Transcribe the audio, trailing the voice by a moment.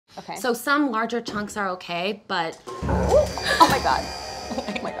Okay. So some larger chunks are okay, but... Oh my God.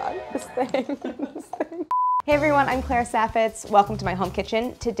 Oh my God. This thing. This thing. Hey everyone, I'm Claire Saffitz. Welcome to my home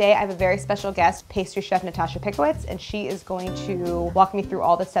kitchen. Today I have a very special guest, pastry chef Natasha Pickowicz, and she is going to walk me through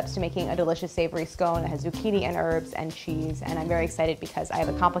all the steps to making a delicious savory scone that has zucchini and herbs and cheese. And I'm very excited because I have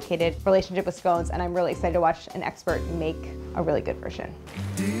a complicated relationship with scones, and I'm really excited to watch an expert make a really good version.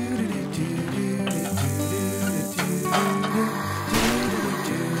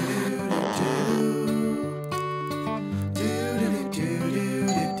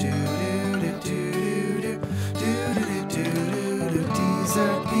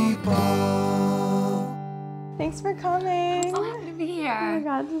 Thanks for coming. So happy to be here. Oh my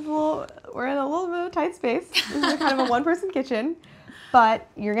God, we're in a little bit of a tight space. This is kind of a one-person kitchen, but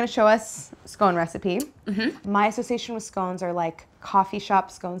you're gonna show us scone recipe. My association with scones are like coffee shop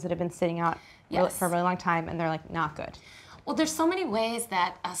scones that have been sitting out for a really long time, and they're like not good. Well, there's so many ways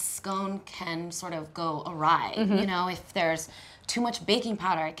that a scone can sort of go awry. You know, if there's too much baking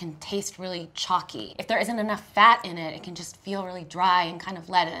powder, it can taste really chalky. If there isn't enough fat in it, it can just feel really dry and kind of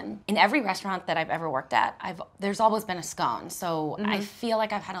leaden. In every restaurant that I've ever worked at, there's always been a scone. So I feel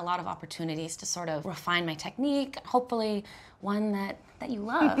like I've had a lot of opportunities to sort of refine my technique, hopefully one that you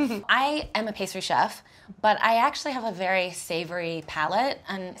love. I am a pastry chef, but I actually have a very savory palate,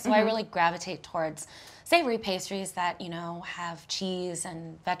 and so I really gravitate towards savory pastries that, you know, have cheese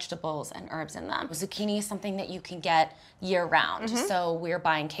and vegetables and herbs in them. Zucchini is something that you can get year-round. So we're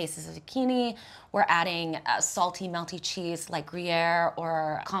buying cases of zucchini. We're adding salty, melty cheese like Gruyere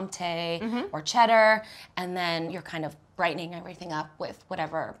or Comté or cheddar, and then you're kind of brightening everything up with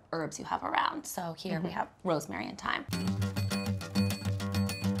whatever herbs you have around. So here we have rosemary and thyme.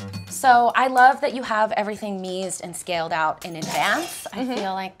 So I love that you have everything meased and scaled out in advance. I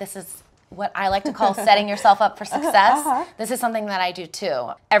feel like this is what I like to call setting yourself up for success. This is something that I do too.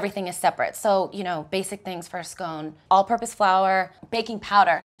 Everything is separate. So, you know, basic things for a scone: all-purpose flour, baking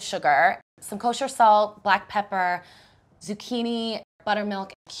powder, sugar, some kosher salt, black pepper, zucchini,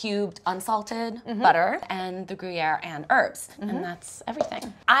 buttermilk, cubed unsalted butter, and the Gruyere and herbs. And that's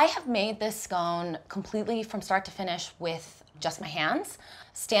everything. I have made this scone completely from start to finish with just my hands.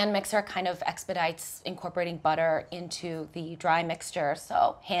 Stand mixer kind of expedites incorporating butter into the dry mixture,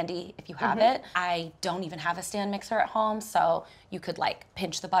 so handy if you have it. I don't even have a stand mixer at home, so you could like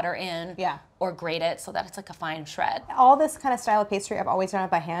pinch the butter in or grate it so that it's like a fine shred. All this kind of style of pastry, I've always done it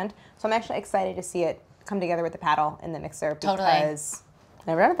by hand, so I'm actually excited to see it come together with the paddle in the mixer because I've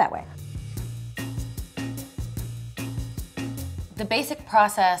never done it that way. The basic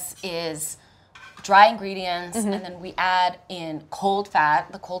process is dry ingredients, and then we add in cold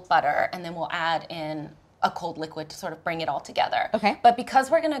fat, the cold butter, and then we'll add in a cold liquid to sort of bring it all together. Okay. But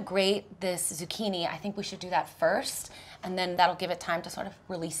because we're gonna grate this zucchini, I think we should do that first, and then that'll give it time to sort of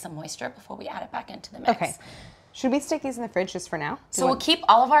release some moisture before we add it back into the mix. Okay. Should we stick these in the fridge just for now? So we'll keep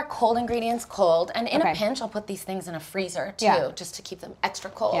all of our cold ingredients cold, and in a pinch, I'll put these things in a freezer too, just to keep them extra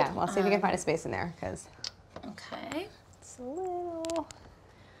cold. Yeah, well, see if we can find a space in there, because okay. It's a little...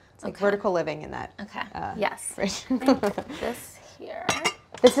 like vertical living in that fridge. This here.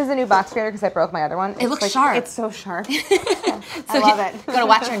 This is a new box grater because I broke my other one. It looks sharp. It's so sharp. I love it. You gotta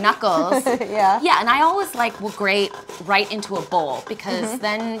watch your knuckles. Yeah, and I always will grate right into a bowl because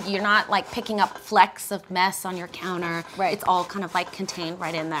then you're not like picking up flecks of mess on your counter. Right. It's all kind of like contained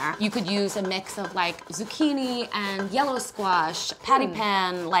right in there. You could use a mix of like zucchini and yellow squash, patty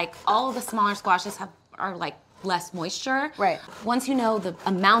pan, like all of the smaller squashes are like less moisture. Right. Once you know the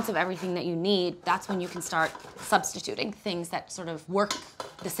amounts of everything that you need, that's when you can start substituting things that sort of work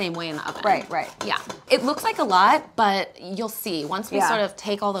the same way in the oven. Right, right. Yeah. It looks like a lot, but you'll see. Once we sort of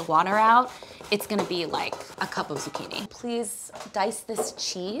take all the water out, it's gonna be like a cup of zucchini. Please dice this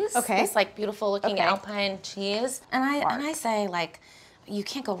cheese. Okay. This like beautiful looking Alpine cheese. And I say like, you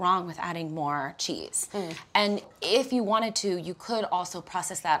can't go wrong with adding more cheese. And if you wanted to, you could also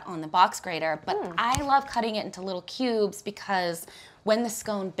process that on the box grater, but I love cutting it into little cubes because when the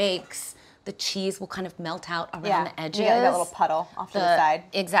scone bakes, the cheese will kind of melt out around the edges. You get like that little puddle off to the side.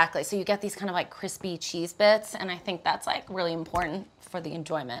 Exactly, so you get these kind of like crispy cheese bits, and I think that's like really important for the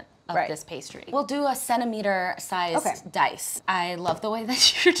enjoyment of this pastry. We'll do a centimeter sized dice. I love the way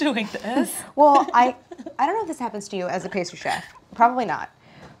that you're doing this. Well, I don't know if this happens to you as a pastry chef. Probably not.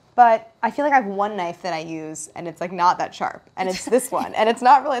 But I feel like I have one knife that I use, and it's like not that sharp, and it's this one, and it's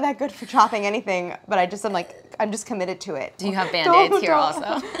not really that good for chopping anything. But I'm just committed to it. Do you have Band-Aids here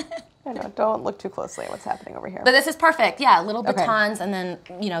also? I know, don't look too closely at what's happening over here. But this is perfect. Yeah, little Okay. batons and then,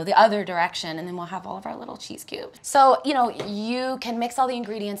 you know, the other direction, and then we'll have all of our little cheese cubes. So, you know, you can mix all the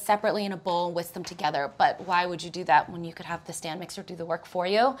ingredients separately in a bowl and whisk them together, but why would you do that when you could have the stand mixer do the work for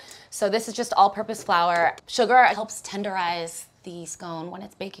you? So this is just all-purpose flour. Sugar helps tenderize the scone when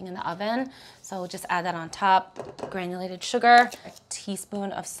it's baking in the oven. So we'll just add that on top. Granulated sugar, a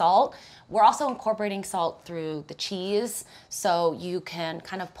teaspoon of salt. We're also incorporating salt through the cheese, so you can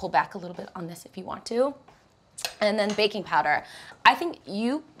kind of pull back a little bit on this if you want to. And then baking powder. I think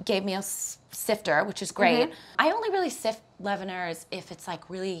you gave me a sifter, which is great. I only really sift leaveners if it's like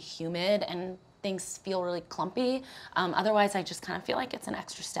really humid and things feel really clumpy. Otherwise, I just kind of feel like it's an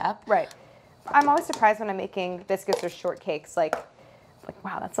extra step. Right. I'm always surprised when I'm making biscuits or shortcakes, like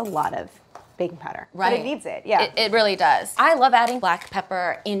wow, that's a lot of baking powder. Right. But it needs it, yeah. It really does. I love adding black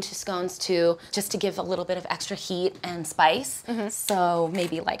pepper into scones too, just to give a little bit of extra heat and spice. So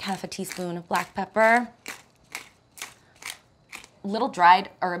maybe like half a teaspoon of black pepper. Little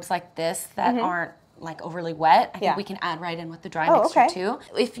dried herbs like this that aren't like overly wet, I think we can add right in with the dry mixture too.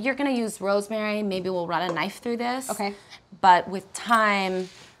 If you're gonna use rosemary, maybe we'll run a knife through this. Okay. But with thyme,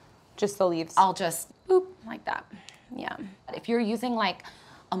 just the leaves. I'll just boop like that. Yeah. If you're using like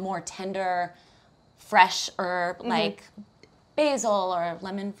a more tender, fresh herb like basil or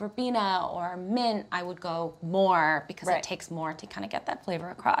lemon verbena or mint, I would go more because it takes more to kind of get that flavor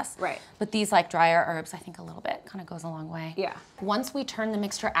across. Right. But these like drier herbs, I think a little bit kind of goes a long way. Yeah. Once we turn the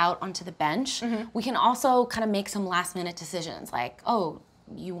mixture out onto the bench, we can also kind of make some last minute decisions like, oh,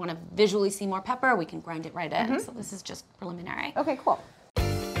 you want to visually see more pepper, we can grind it right in. So this is just preliminary. Okay, cool.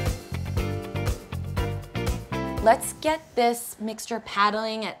 Let's get this mixture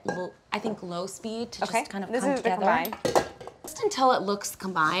paddling at, I think, low speed to just kind of come together. Combined. Just until it looks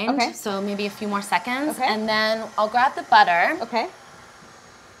combined. Okay. So maybe a few more seconds. Okay. And then I'll grab the butter. Okay.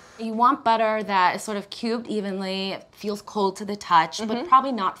 You want butter that is sort of cubed evenly, it feels cold to the touch, but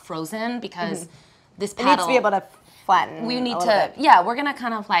probably not frozen because this paddle... It needs to be able to flatten We need a to, little bit. yeah, we're gonna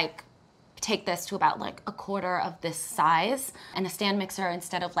kind of like take this to about like a quarter of this size, and a stand mixer,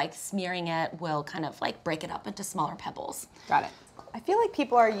 instead of like smearing it, will kind of like break it up into smaller pebbles. Got it. I feel like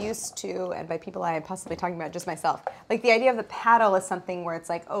people are used to, and by people I am possibly talking about just myself, like the idea of the paddle is something where it's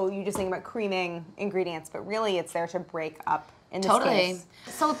like, oh, you just think about creaming ingredients, but really it's there to break up in this case.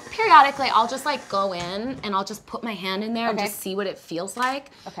 So periodically I'll just like go in and I'll just put my hand in there and just see what it feels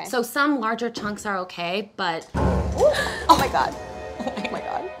like. Okay. So some larger chunks are okay, but... Ooh. Oh my God. Oh my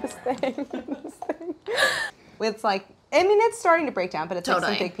God. This thing. This thing. It's like, I mean, it's starting to break down, but it's like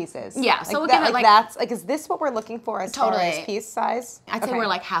some big pieces. Yeah, like so we'll that, give it like... that's, like, is this what we're looking for as far as piece size? I'd say we're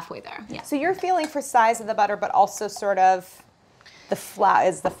like halfway there. Yeah. So you're feeling for size of the butter, but also sort of the flour,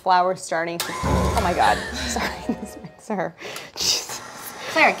 is the flour starting to, oh my God. Sorry, this mixer. Jesus.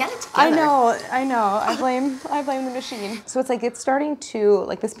 Claire, get it together. I know. I blame the machine. So it's like it's starting to,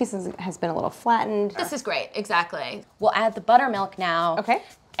 like this piece has been a little flattened. This is great, exactly. We'll add the buttermilk now. Okay.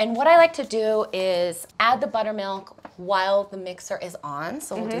 And what I like to do is add the buttermilk while the mixer is on,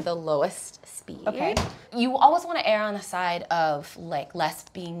 so we'll do the lowest speed. Okay. You always want to err on the side of like less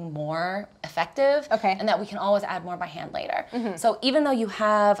being more effective, and that we can always add more by hand later. So even though you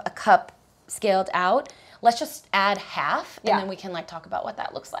have a cup scaled out, let's just add half, and then we can like talk about what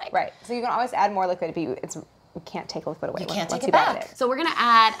that looks like. Right. So you can always add more liquid, but you can't take liquid away. You can't take it back. So we're gonna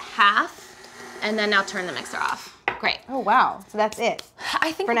add half, and then now turn the mixer off. Great. Oh wow. So that's it.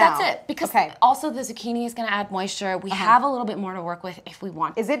 I think that's it, because also the zucchini is gonna add moisture. We have a little bit more to work with if we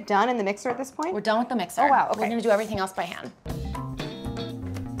want. Is it done in the mixer at this point? We're done with the mixer. Oh wow. Okay. We're gonna do everything else by hand.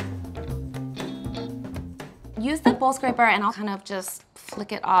 Use the bowl scraper and I'll kind of just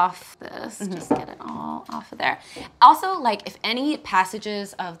flick it off this, just get it all off of there. Also, like if any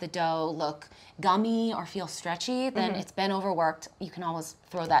passages of the dough look gummy or feel stretchy, then it's been overworked. You can always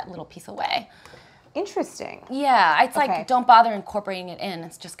throw that little piece away. Interesting. Yeah, it's like don't bother incorporating it in.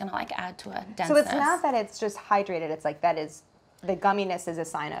 It's just gonna like add to a denseness. So it's not that it's just hydrated, it's like that is, the gumminess is a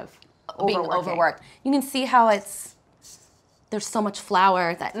sign of being overworked. You can see how there's so much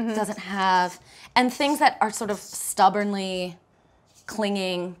flour that doesn't have, and things that are sort of stubbornly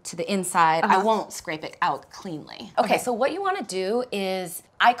clinging to the inside, I won't scrape it out cleanly. Okay, so what you want to do is,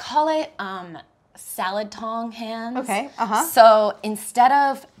 I call it salad tong hands. Okay, So instead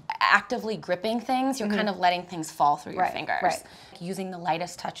of actively gripping things, you're kind of letting things fall through your fingers. Using the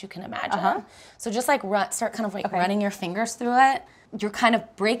lightest touch you can imagine. So just like start kind of like running your fingers through it. You're kind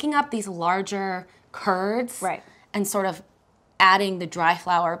of breaking up these larger curds and sort of adding the dry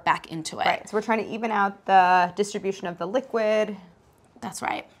flour back into it. Right, so we're trying to even out the distribution of the liquid. That's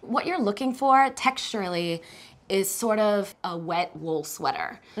right. What you're looking for texturally is sort of a wet wool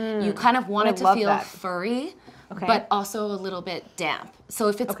sweater. You kind of want it to feel furry, but also a little bit damp. So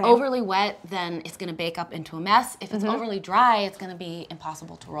if it's overly wet, then it's gonna bake up into a mess. If it's overly dry, it's gonna be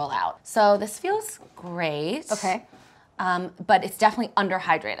impossible to roll out. So this feels great. Okay. But it's definitely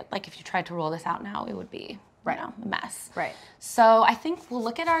underhydrated. Like if you tried to roll this out now, it would be you know, a mess. Right. So I think we'll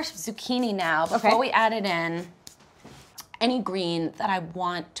look at our zucchini now before we add it in. Any green that I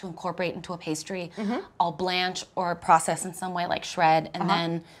want to incorporate into a pastry, I'll blanch or process in some way, like shred, and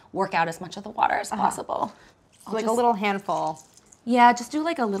then work out as much of the water as possible. Like a little handful. Yeah, just do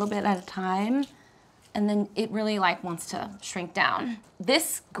like a little bit at a time, and then it really like wants to shrink down.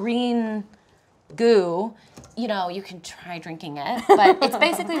 This green goo, you know, you can try drinking it, but it's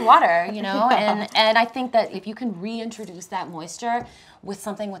basically water, you know, and I think that if you can reintroduce that moisture with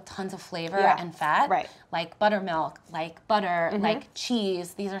something with tons of flavor and fat, like buttermilk, like butter, like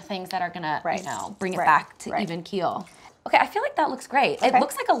cheese, these are things that are gonna, you know, bring it back to even keel. Okay, I feel like that looks great. It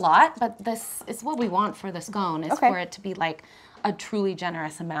looks like a lot, but this is what we want for the scone, is for it to be like a truly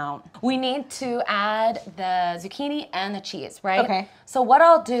generous amount. We need to add the zucchini and the cheese, right? Okay. So what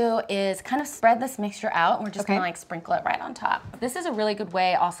I'll do is kind of spread this mixture out, and we're just gonna like sprinkle it right on top. This is a really good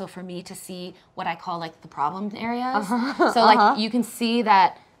way also for me to see what I call like the problem areas. So like you can see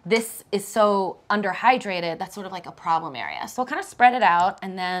that this is so underhydrated, that's sort of like a problem area. So I'll kind of spread it out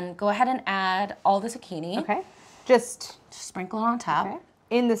and then go ahead and add all the zucchini. Okay. Just sprinkle it on top. Okay.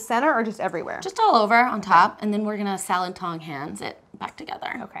 In the center or just everywhere? Just all over on top, and then we're gonna salad tong hands it back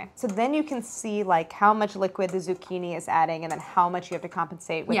together. Okay. So then you can see like how much liquid the zucchini is adding, and then how much you have to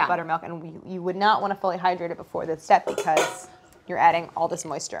compensate with buttermilk, and you would not want to fully hydrate it before this step because you're adding all this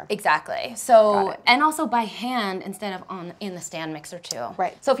moisture. Exactly. So, and also by hand instead of in the stand mixer too.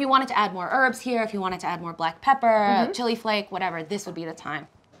 Right. So if you wanted to add more herbs here, if you wanted to add more black pepper, chili flake, whatever, this would be the time.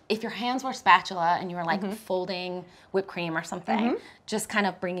 If your hands were spatula and you were like folding whipped cream or something, just kind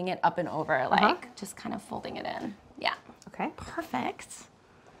of bringing it up and over, like just kind of folding it in. Yeah. Okay. Perfect.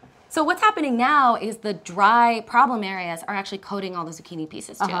 So what's happening now is the dry problem areas are actually coating all the zucchini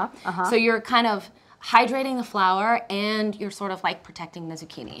pieces too. So you're kind of hydrating the flour and you're sort of like protecting the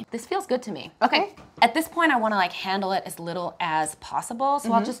zucchini. This feels good to me. Okay. At this point, I want to like handle it as little as possible.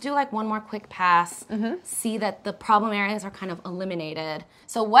 So I'll just do like one more quick pass, see that the problem areas are kind of eliminated.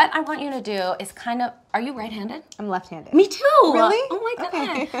 So what I want you to do is kind of, are you right-handed? I'm left-handed. Me too. Really? Oh my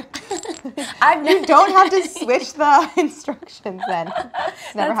goodness. You don't have to switch the instructions then.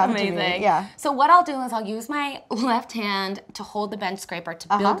 Never happened to me. Yeah. So what I'll do is I'll use my left hand to hold the bench scraper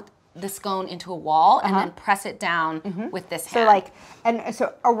to build the scone into a wall and then press it down with this hand. So like, and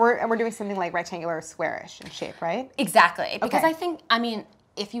so we're doing something like rectangular or squarish in shape, right? Exactly. Because I think, I mean,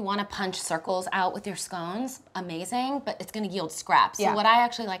 if you want to punch circles out with your scones, amazing, but it's going to yield scraps. So what I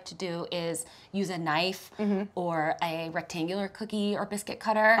actually like to do is use a knife or a rectangular cookie or biscuit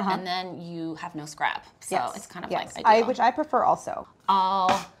cutter, and then you have no scrap. So it's kind of like ideal. Which I prefer also.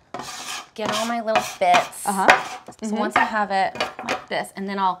 I'll get all my little bits. So once I have it like this, and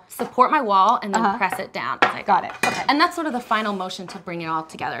then I'll support my wall and then press it down. Got it. Okay. And that's sort of the final motion to bring it all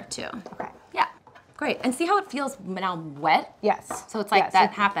together too. Okay. Yeah. Great. And see how it feels now wet? Yes. So it's like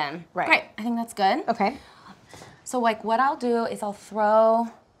that happened. Right. Great. I think that's good. Okay. So like what I'll do is I'll throw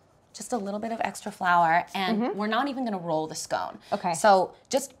just a little bit of extra flour, and we're not even going to roll the scone. Okay. So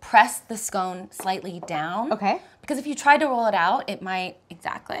just press the scone slightly down. Okay. Because if you try to roll it out, it might,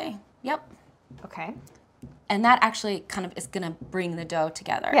 Yep. Okay. And that actually kind of is going to bring the dough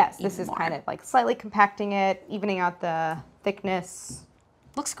together. Yes, this is kind of like slightly compacting it, evening out the thickness.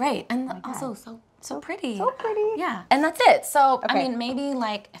 Looks great. And also so pretty. So pretty. Yeah. And that's it. So, I mean, maybe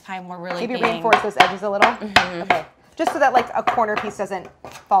like if I were really maybe reinforce those edges a little. Okay. Just so that like a corner piece doesn't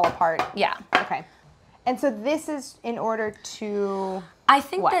fall apart. Yeah. Okay. And so this is in order to I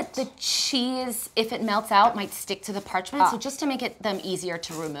think that the cheese, if it melts out, might stick to the parchment. So just to make them easier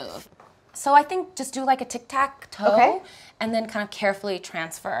to remove. So I think just do like a tic-tac-toe and then kind of carefully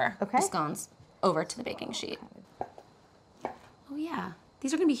transfer the scones over to the baking sheet. Oh yeah,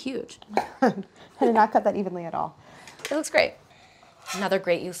 these are gonna be huge. I did not cut that evenly at all. It looks great. Another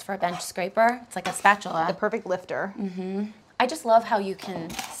great use for a bench scraper. It's like a spatula. The perfect lifter. I just love how you can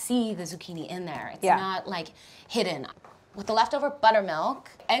see the zucchini in there. It's not like hidden. With the leftover buttermilk,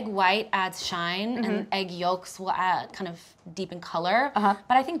 egg white adds shine and egg yolks will add kind of deepen color, but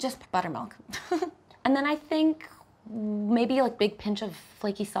I think just buttermilk. And then I think maybe like big pinch of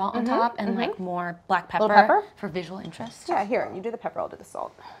flaky salt on top and like more black pepper, for visual interest. Yeah, here, you do the pepper, I'll do the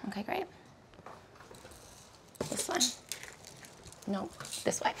salt. Okay, great. This one. No,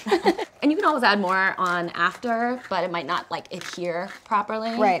 this way. And you can always add more on after, but it might not like adhere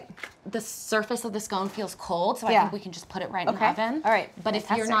properly. Right. The surface of the scone feels cold, so I think we can just put it right in the oven. All right. But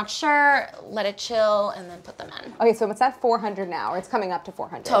if you're not sure, let it chill and then put them in. Okay, so it's at 400 now, or it's coming up to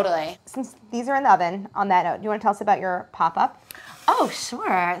 400. Totally. Since these are in the oven, on that note, do you want to tell us about your pop-up? Oh,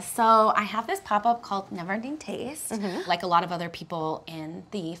 sure. So I have this pop-up called Never Ending Taste. Like a lot of other people in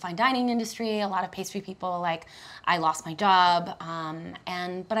the fine dining industry, a lot of pastry people, like I lost my job,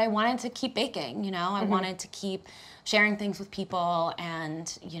 but I wanted to keep baking, you know? I wanted to keep sharing things with people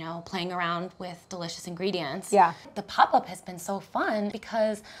and, you know, playing around with delicious ingredients. Yeah. The pop-up has been so fun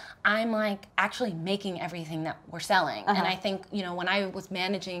because I'm like actually making everything that we're selling. And I think, you know, when I was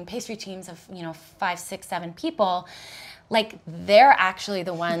managing pastry teams of, you know, 5, 6, 7 people, like they're actually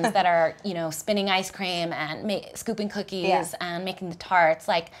the ones that are, you know, spinning ice cream and scooping cookies and making the tarts.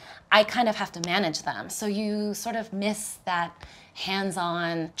 Like I kind of have to manage them. So you sort of miss that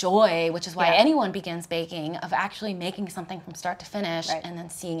hands-on joy, which is why anyone begins baking, of actually making something from start to finish and then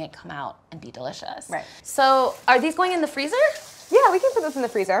seeing it come out and be delicious. Right. So are these going in the freezer? Yeah, we can put this in the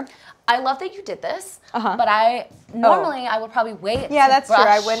freezer. I love that you did this, but I would probably wait Yeah, to that's true. brush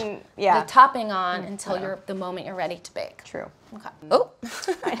I wouldn't, the topping on until the moment you're ready to bake. True. Okay. Oh.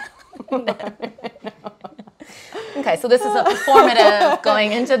 Okay, so this is a performative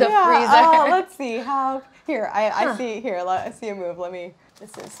going into the freezer. Oh, let's see how. Here, I see. Here, I see a move. Let me.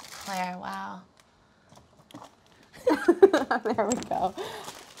 This is Claire. Wow. there we go.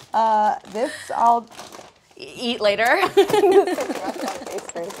 This I'll Eat later.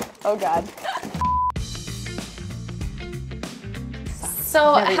 Oh God.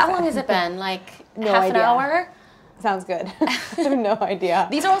 So how long has it been? Like half an hour? Sounds good. I have no idea.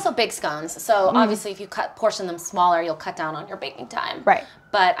 These are also big scones, so obviously if you portion them smaller, you'll cut down on your baking time. Right.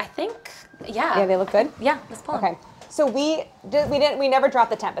 But I think, Yeah, they look good? Yeah, let's pull them. Okay. So we never dropped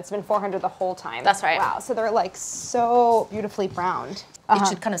the temp. It's been 400 the whole time. That's right. Wow. So they're like so beautifully browned. It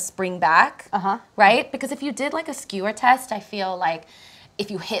should kind of spring back, right? Because if you did like a skewer test, I feel like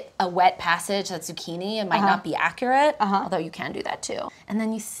if you hit a wet passage that's zucchini, it might not be accurate, although you can do that too. And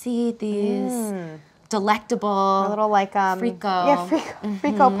then you see these delectable little like frico. Yeah,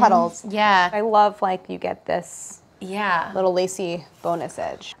 frico puddles. Yeah. I love like you get this Yeah. little lacy bonus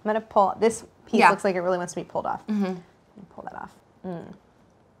edge. I'm gonna pull this piece. Looks like it really wants to be pulled off. Pull that off.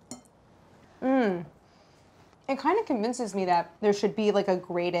 It kind of convinces me that there should be like a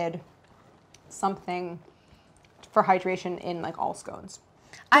grated something for hydration in like all scones.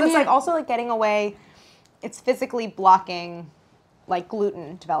 I mean, it's like also like getting away. It's physically blocking like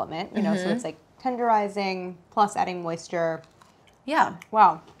gluten development. You know, so it's like tenderizing plus adding moisture. Yeah.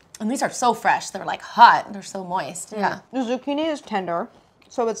 Wow. And these are so fresh. They're like hot. They're so moist. Yeah. The zucchini is tender,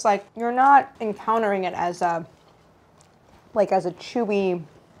 so it's like you're not encountering it as a chewy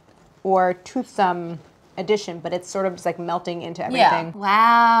or toothsome addition, but it's sort of just like melting into everything. Yeah.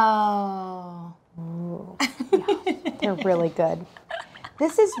 Wow. Ooh, yeah, they're really good.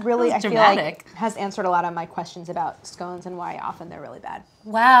 This is really, I feel dramatic. like, has answered a lot of my questions about scones and why often they're really bad.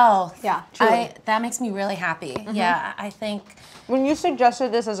 Wow. Yeah, truly. That makes me really happy. Yeah, I think. When you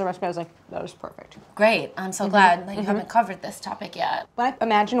suggested this as a recipe, I was like, that was perfect. Great. I'm so glad that you haven't covered this topic yet. When I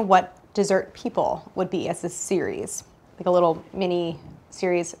imagine what dessert people would be as this series, like a little mini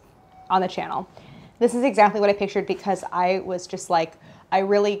series on the channel, this is exactly what I pictured because I was just like, I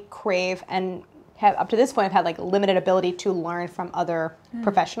really crave and have, up to this point, I've had like limited ability to learn from other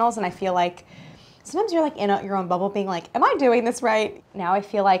professionals, and I feel like sometimes you're like in your own bubble being like, am I doing this right? Now I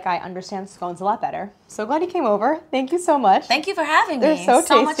feel like I understand scones a lot better. So glad you came over. Thank you so much. Thank you for having me. They're so tasty.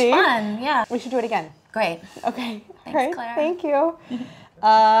 So much fun. Yeah. We should do it again. Great. Okay. Thanks, Claire. Thank you.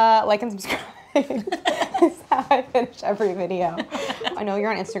 Like and subscribe. Is how I finish every video. I know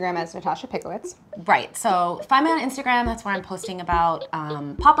you're on Instagram as Natasha Pickowicz. Right. So find me on Instagram. That's where I'm posting about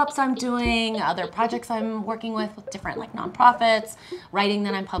pop-ups I'm doing, other projects I'm working with different like nonprofits, writing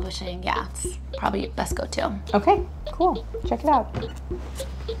that I'm publishing. Yeah, it's probably best go-to. Okay, cool. Check it out.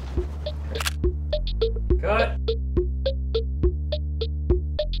 Cut.